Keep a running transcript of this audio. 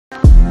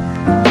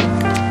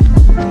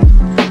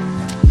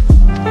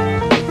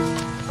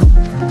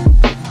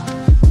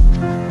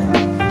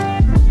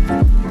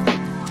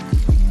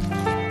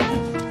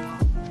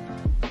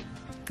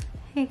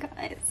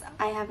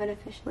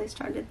officially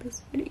started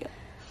this video.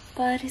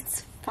 But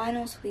it's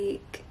finals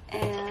week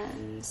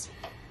and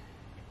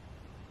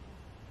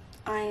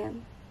I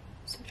am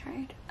so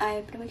tired.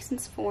 I've been awake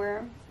since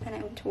 4 and I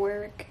went to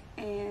work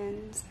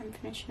and I'm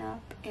finishing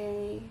up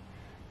a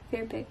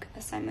very big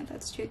assignment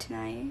that's due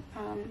tonight.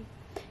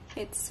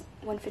 It's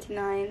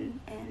 1:59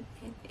 and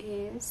it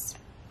is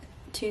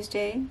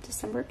Tuesday,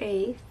 December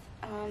 8th.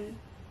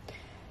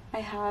 I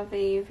have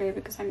a very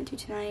big assignment due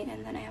tonight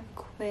and then I have a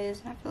quiz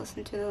and I have to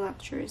listen to the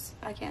lectures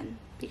again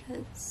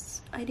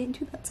because I didn't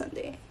do that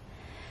Sunday.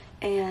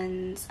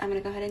 And I'm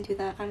gonna go ahead and do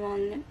that. I'm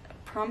on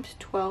prompt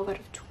 12 out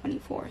of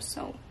 24,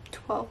 so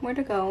 12 more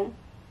to go.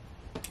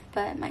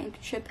 But my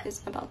internship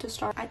is about to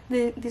start.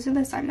 These are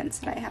the assignments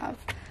that I have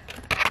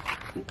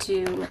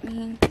due. Let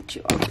me get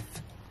you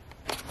off.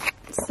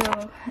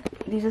 So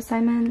these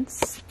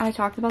assignments, I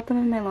talked about them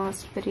in my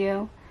last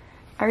video.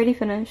 I already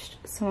finished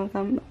some of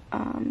them.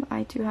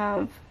 I do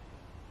have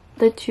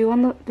there's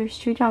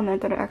two down there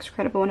that are extra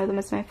credit, but one of them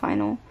is my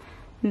final.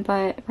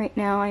 But right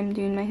now I'm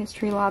doing my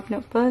history lab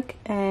notebook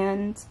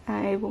and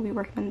I will be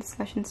working on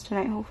discussions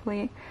tonight,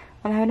 hopefully.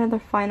 I have another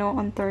final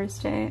on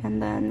Thursday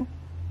and then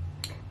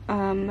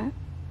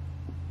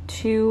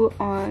 2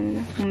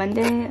 on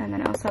Monday, and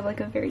then I also have like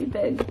a very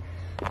big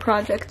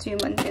project due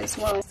Monday as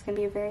well. It's gonna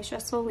be a very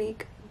stressful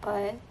week,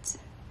 but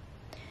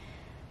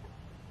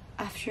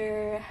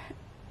after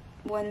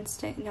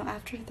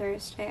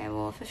Thursday I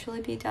will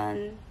officially be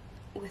done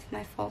with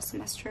my fall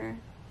semester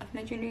of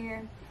my junior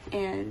year,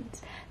 and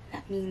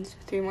that means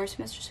 3 more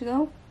semesters to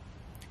go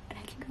and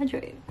I can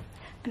graduate.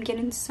 I'm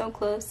getting so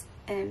close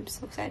and I'm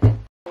so excited.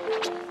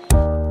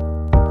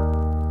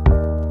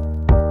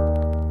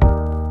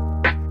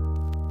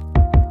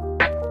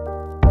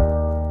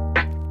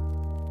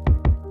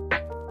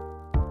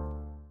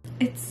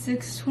 It's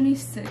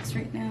 6:26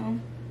 right now.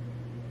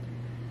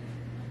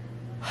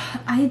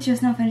 I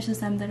just now finished the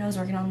assignment that I was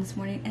working on this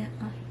morning and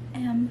I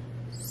am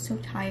so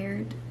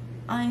tired.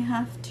 I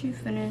have to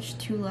finish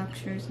 2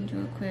 lectures and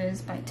do a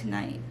quiz by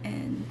tonight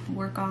and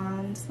work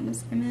on some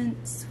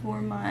assignments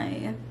for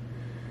my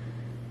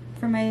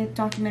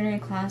documentary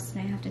class,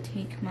 and I have to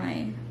take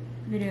my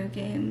video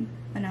game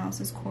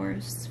analysis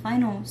course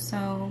final.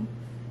 So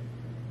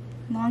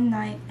long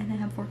night and I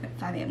have work at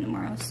 5 a.m.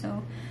 tomorrow,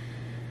 so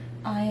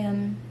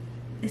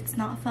it's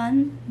not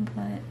fun,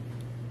 but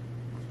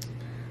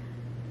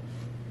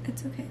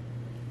it's okay.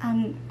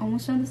 I'm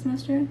almost done the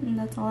semester, and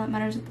that's all that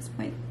matters at this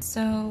point.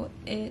 So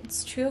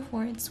it's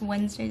 2:04, it's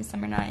Wednesday,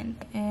 December 9th.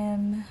 I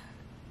am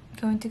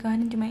going to go ahead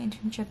and do my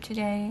internship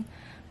today.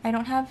 I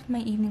don't have my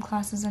evening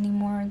classes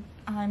anymore.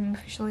 I'm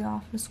officially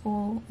off of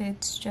school.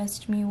 It's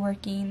just me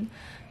working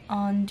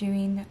on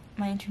doing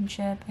my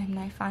internship and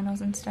my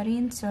finals and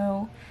studying,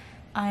 so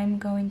I'm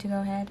going to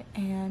go ahead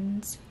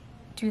and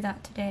do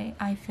that today.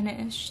 I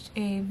finished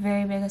a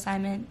very big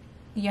assignment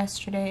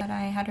yesterday that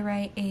I had to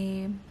write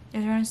it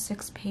was around a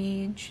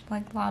 6-page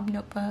like lab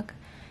notebook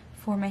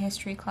for my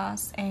history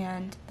class,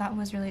 and that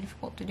was really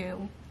difficult to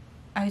do.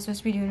 I was supposed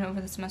to be doing it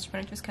over the semester, but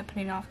I just kept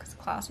putting it off because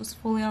the class was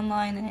fully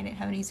online and I didn't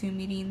have any Zoom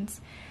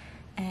meetings,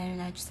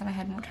 and I just thought I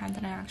had more time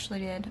than I actually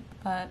did.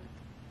 But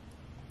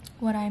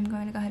what I'm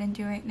going to go ahead and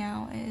do right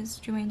now is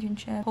do my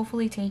internship,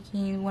 hopefully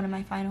taking one of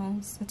my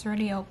finals. It's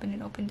already open.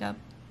 It opened up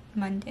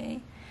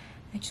Monday.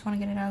 I just want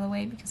to get it out of the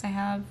way because I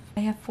have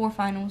 4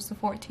 finals the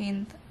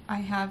 14th. I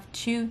have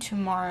 2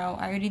 tomorrow.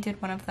 I already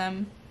did one of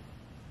them.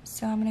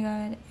 So I'm gonna go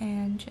ahead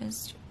and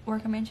just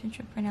work on my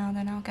internship for now,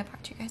 then I'll get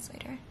back to you guys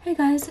later. Hey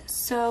guys,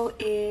 so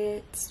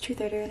it's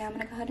 2:30 right now. I'm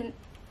gonna go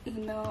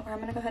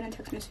ahead and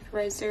text my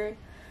supervisor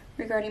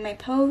regarding my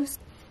post.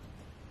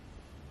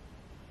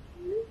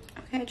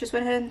 Okay, I just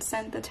went ahead and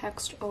sent the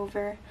text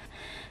over.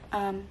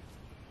 I'm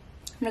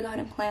gonna go ahead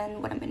and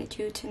plan what I'm gonna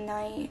do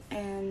tonight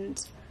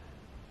and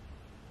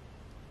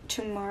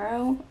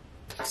tomorrow.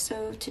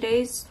 So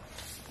today's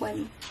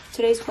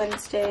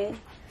Wednesday,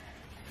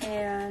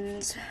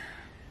 and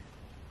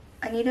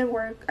I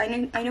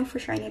know for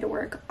sure I need to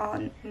work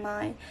on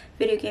my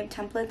video game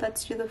template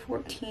that's due the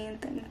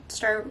 14th and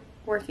start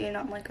working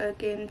on like a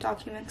game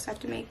document because I have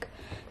to make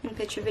and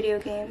pitch a video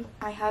game.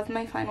 I have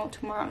my final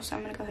tomorrow, so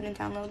I'm gonna go ahead and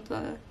download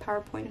the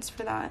PowerPoints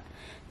for that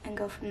and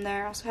go from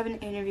there. I also have an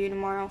interview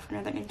tomorrow for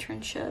another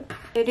internship.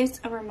 It is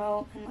a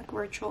remote and like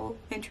virtual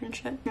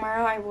internship.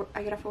 Tomorrow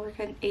I get off of work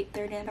at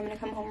 8:30 and I'm gonna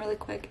come home really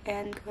quick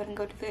and go ahead and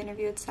go to the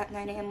interview. It's at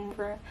 9 a.m.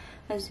 over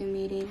a Zoom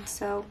meeting,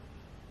 so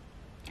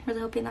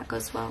really hoping that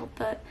goes well.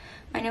 But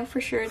I know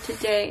for sure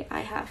today I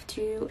have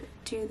to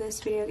do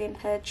this video game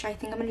pitch. I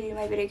think I'm gonna do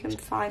my video game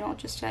final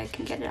just so I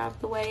can get it out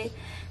of the way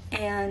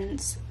and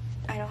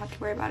I don't have to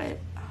worry about it.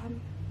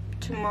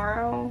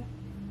 Tomorrow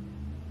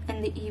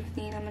in the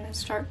evening I'm gonna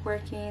start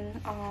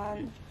working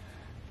on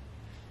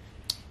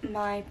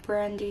my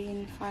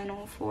branding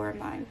final for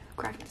my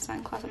graphic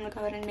design class. I'm gonna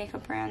go ahead and make a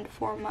brand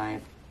for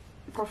my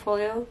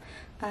portfolio.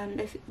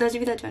 If those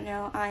of you that don't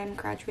know, I'm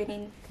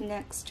graduating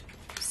next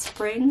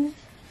spring.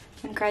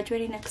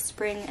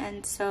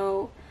 And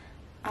so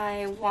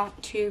I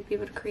want to be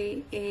able to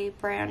create a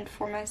brand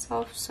for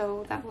myself,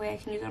 so that way I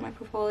can use it on my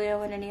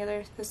portfolio and any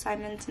other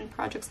assignments and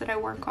projects that I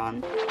work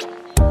on.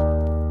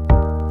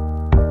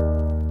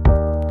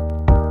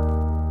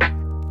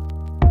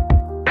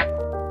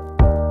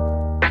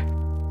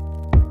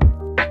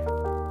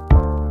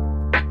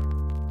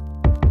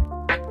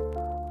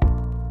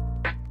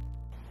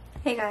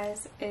 Hey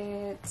guys,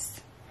 it's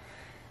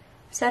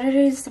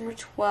Saturday, December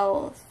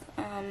 12th.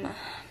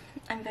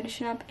 I'm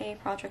finishing up a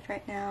project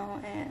right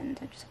now and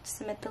I just have to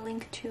submit the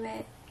link to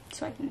it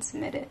so I can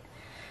submit it.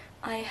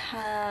 I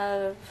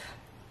have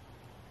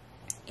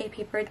a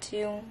paper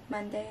due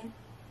Monday,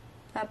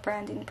 a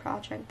branding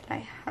project that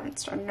I haven't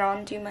started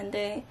on due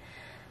Monday,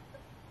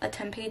 a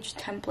 10-page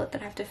template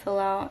that I have to fill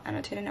out,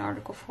 annotate an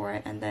article for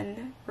it, and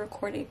then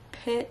record a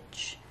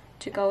pitch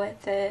to go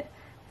with it.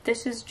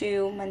 This is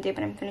due Monday,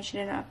 but I'm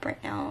finishing it up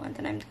right now, and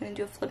then I'm going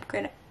to do a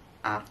Flipgrid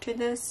after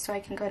this so I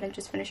can go ahead and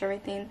just finish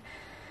everything,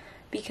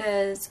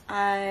 because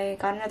I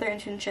got another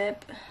internship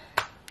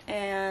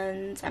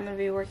and I'm going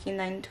to be working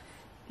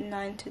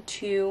 9 to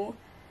 2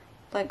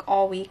 like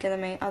all week, and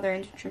then my other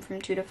internship from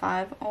 2 to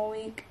 5 all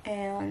week,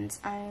 and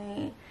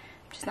I'm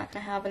just not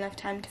going to have enough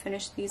time to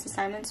finish these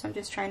assignments, so I'm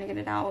just trying to get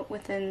it out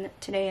within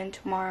today and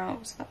tomorrow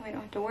so that way I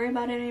don't have to worry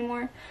about it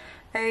anymore.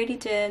 I already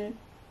did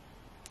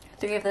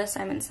 3 of the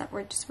assignments that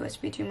were just supposed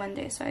to be due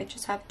Monday, so I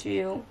just have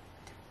to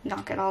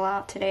knock it all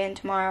out today and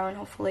tomorrow and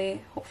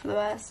hopefully hope for the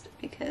best,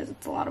 because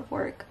it's a lot of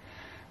work.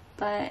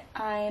 But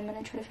I'm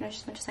going to try to finish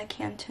as much as I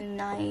can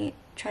tonight,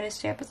 try to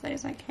stay up as late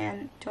as I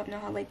can. Don't know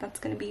how late that's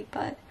going to be,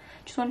 but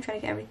just want to try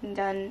to get everything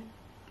done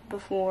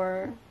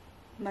before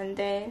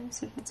Monday,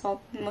 since it's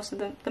all,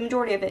 the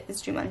majority of it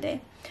is due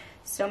Monday.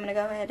 So I'm going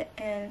to go ahead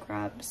and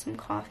grab some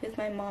coffee with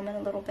my mom in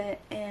a little bit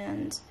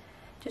and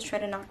just try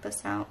to knock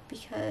this out,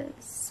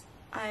 because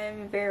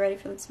I'm very ready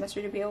for the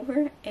semester to be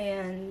over,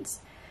 and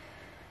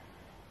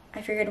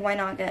I figured why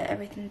not get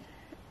everything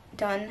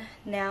done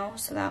now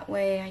so that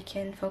way I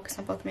can focus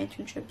on both my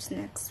internships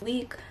next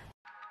week.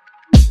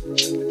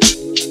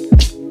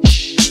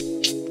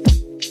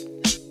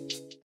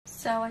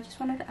 So I just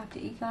wanted to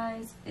update you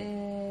guys.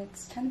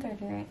 It's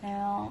 10:30 right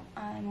now.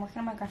 I'm working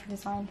on my graphic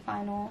design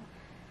final.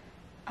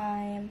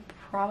 I'm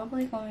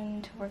probably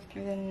going to work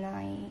through the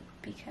night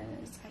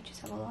because I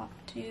just have a lot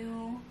to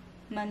do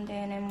Monday,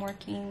 and I'm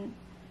working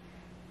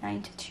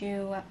 9 to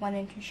 2 at one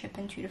internship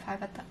and 2 to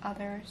 5 at the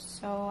other,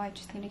 so I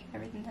just need to get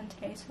everything done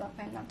today so that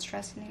way I'm not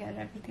stressing to get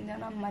everything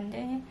done on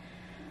Monday.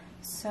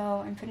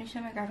 So I'm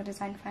finishing my graphic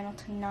design final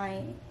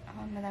tonight,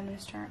 and then I'm going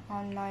to start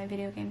on my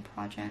video game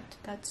project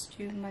that's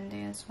due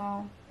Monday as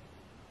well,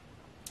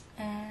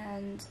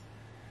 and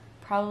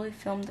probably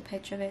film the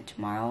pitch of it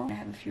tomorrow. I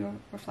have a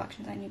few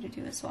reflections I need to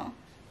do as well.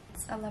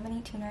 It's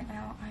 11:18 right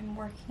now. I'm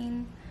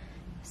working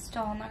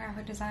still on my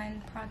graphic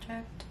design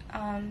project.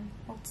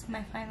 Well, it's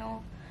my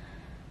final.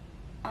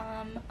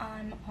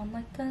 I'm on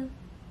like the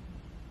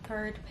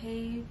 3rd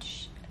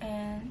page,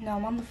 and no,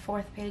 I'm on the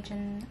 4th page,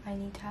 and I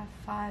need to have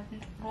 5 in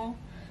total.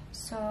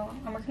 So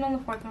I'm working on the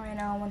 4th one right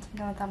now. Once I'm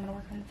done with that, I'm gonna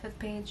work on the 5th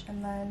page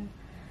and then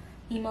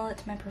email it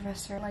to my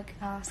professor, like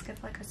ask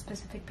if like a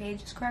specific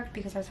page is correct,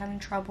 because I was having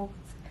trouble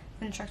with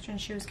the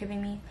instructions she was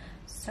giving me.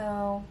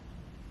 So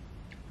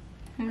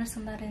I'm gonna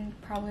send that in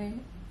probably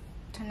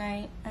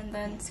tonight and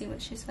then see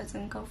what she says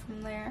and go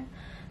from there.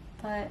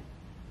 But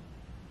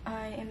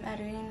I am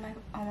editing my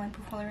online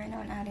portfolio right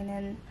now and adding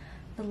in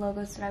the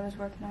logos that I was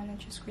working on and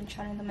just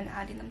screenshotting them and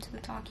adding them to the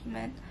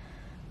document.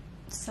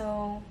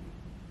 So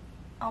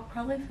I'll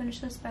probably finish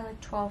this by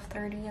like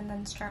 12:30 and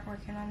then start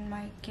working on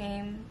my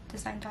game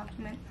design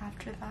document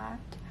after that,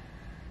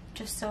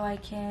 just so I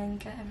can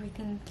get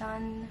everything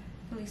done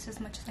at least as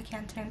much as I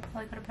can today, and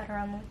probably go to bed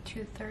around like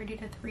 2:30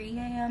 to 3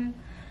 a.m.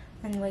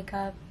 and wake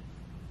up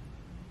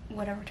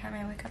whatever time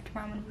I wake up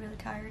tomorrow. I'm gonna be really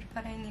tired,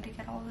 but I need to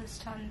get all this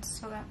done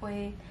so that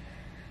way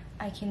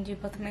I can do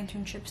both of my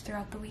internships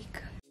throughout the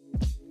week.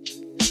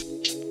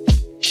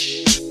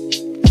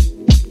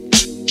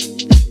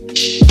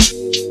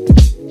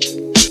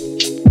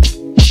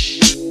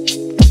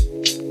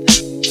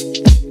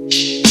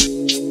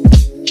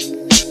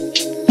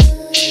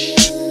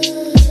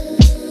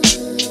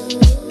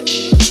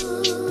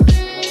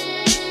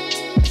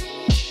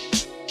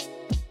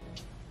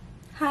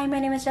 Hi, my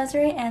name is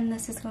Desiree, and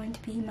this is going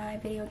to be my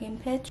video game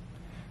pitch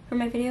for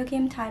my video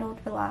game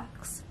titled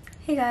Relax.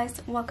 Hey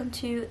guys, welcome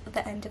to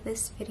the end of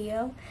this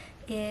video.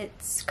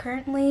 It's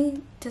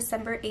currently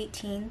December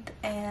 18th,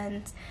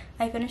 and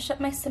I finished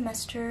up my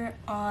semester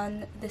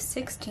on the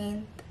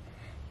 16th,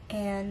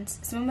 and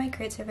some of my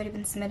grades have already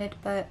been submitted,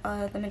 but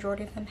the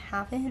majority of them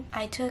haven't.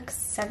 I took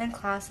 7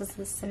 classes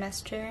this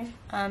semester.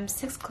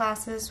 6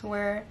 classes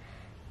were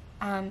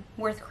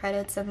worth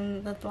credits,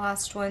 and the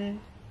last one,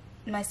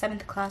 my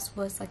 7th class,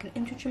 was like an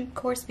internship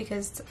course,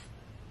 because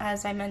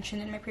as I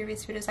mentioned in my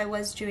previous videos, I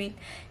was doing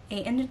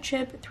an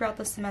internship throughout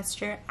the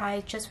semester.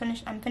 I'm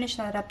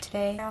finishing that up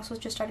today. I also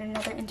just started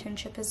another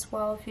internship as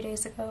well a few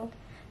days ago,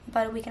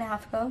 about a week and a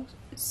half ago.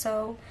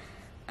 So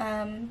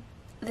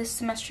this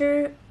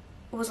semester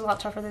was a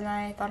lot tougher than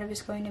I thought it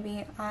was going to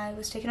be. I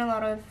was taking a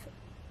lot of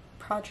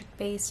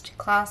project-based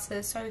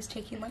classes. So I was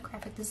taking like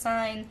graphic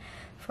design,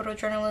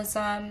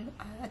 photojournalism,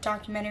 a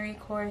documentary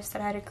course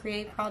that I had to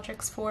create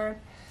projects for.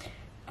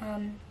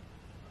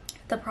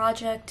 The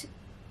project,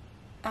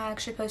 I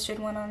actually posted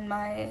one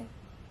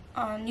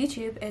on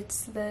YouTube.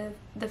 It's the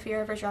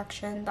Fear of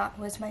Rejection. That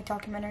was my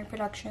documentary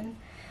production.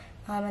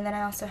 And then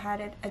I also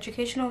had an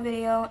educational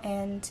video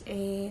and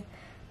a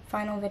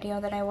final video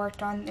that I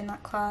worked on in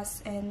that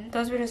class, and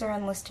those videos are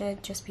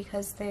unlisted just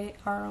because they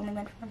are only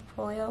meant for my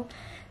portfolio.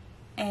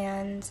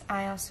 And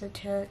I also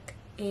took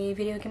a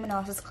video game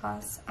analysis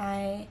class.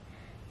 I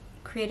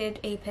created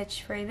a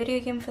pitch for a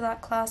video game for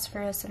that class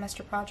for a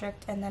semester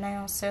project, and then I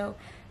also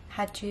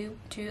had to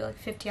do like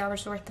 50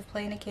 hours worth of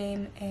playing a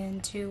game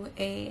and do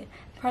a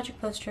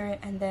project poster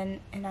and then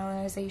an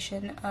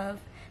analyzation of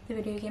the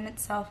video game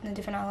itself and the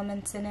different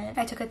elements in it.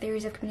 I took a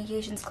theories of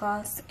communications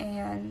class,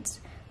 and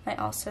I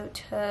also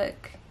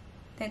took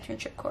the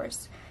internship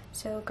course.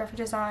 So graphic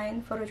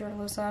design,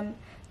 photojournalism,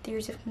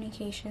 theories of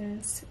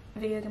communications,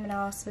 video game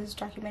analysis,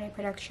 documentary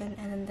production,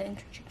 and then the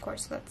internship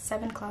course. So that's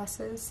 7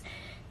 classes,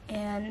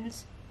 and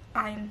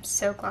I'm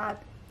so glad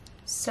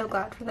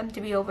for them to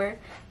be over.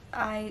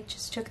 I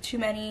just took too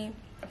many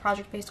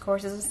project-based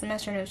courses this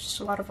semester, and it was just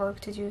a lot of work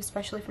to do,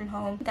 especially from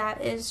home.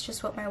 That is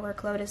just what my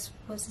workload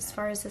was as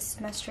far as this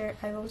semester.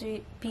 I will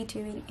be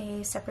doing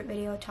a separate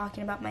video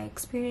talking about my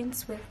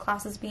experience with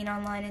classes being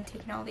online and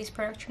taking all these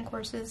production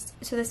courses.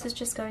 So this is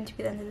just going to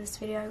be the end of this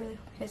video. I really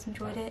hope you guys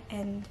enjoyed it,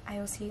 and I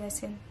will see you guys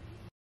soon.